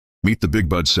Meet the Big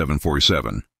Bud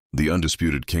 747, the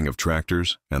undisputed king of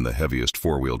tractors and the heaviest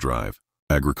four-wheel drive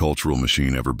agricultural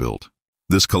machine ever built.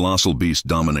 This colossal beast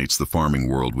dominates the farming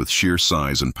world with sheer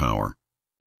size and power.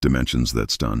 Dimensions that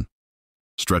stun.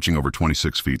 Stretching over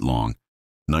 26 feet long,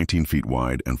 19 feet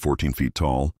wide, and 14 feet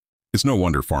tall, it's no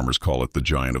wonder farmers call it the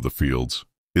giant of the fields.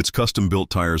 Its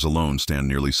custom-built tires alone stand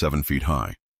nearly 7 feet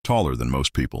high, taller than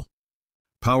most people.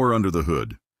 Power under the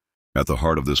hood. At the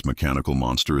heart of this mechanical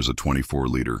monster is a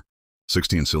 24-liter,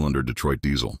 16-cylinder Detroit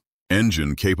diesel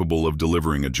engine capable of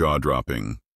delivering a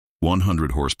jaw-dropping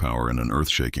 100 horsepower and an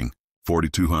earth-shaking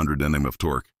 4,200 Nm of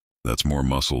torque. That's more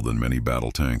muscle than many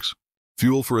battle tanks.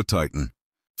 Fuel for a Titan.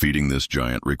 Feeding this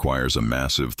giant requires a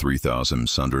massive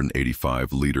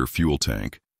 3,685-liter fuel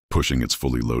tank, pushing its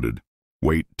fully loaded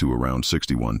weight to around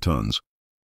 61 tons.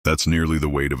 That's nearly the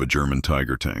weight of a German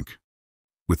Tiger tank.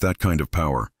 With that kind of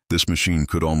power, this machine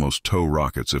could almost tow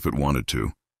rockets if it wanted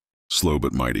to. Slow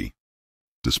but mighty.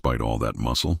 Despite all that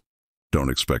muscle,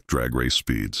 don't expect drag race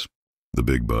speeds. The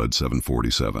Big Bud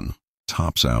 747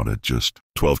 tops out at just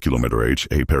 12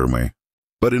 km/h permis.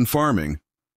 But in farming,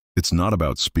 it's not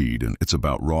about speed, and it's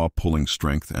about raw pulling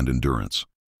strength and endurance.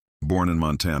 Born in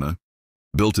Montana,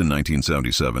 built in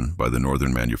 1977 by the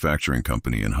Northern Manufacturing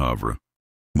Company in Havre,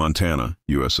 Montana,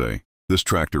 USA, this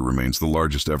tractor remains the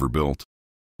largest ever built.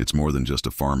 It's more than just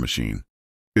a farm machine.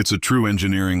 It's a true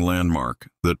engineering landmark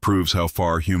that proves how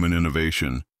far human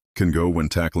innovation can go when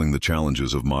tackling the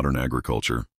challenges of modern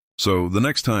agriculture. So, the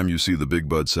next time you see the Big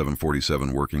Bud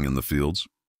 747 working in the fields,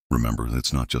 remember,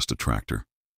 it's not just a tractor.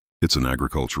 It's an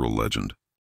agricultural legend.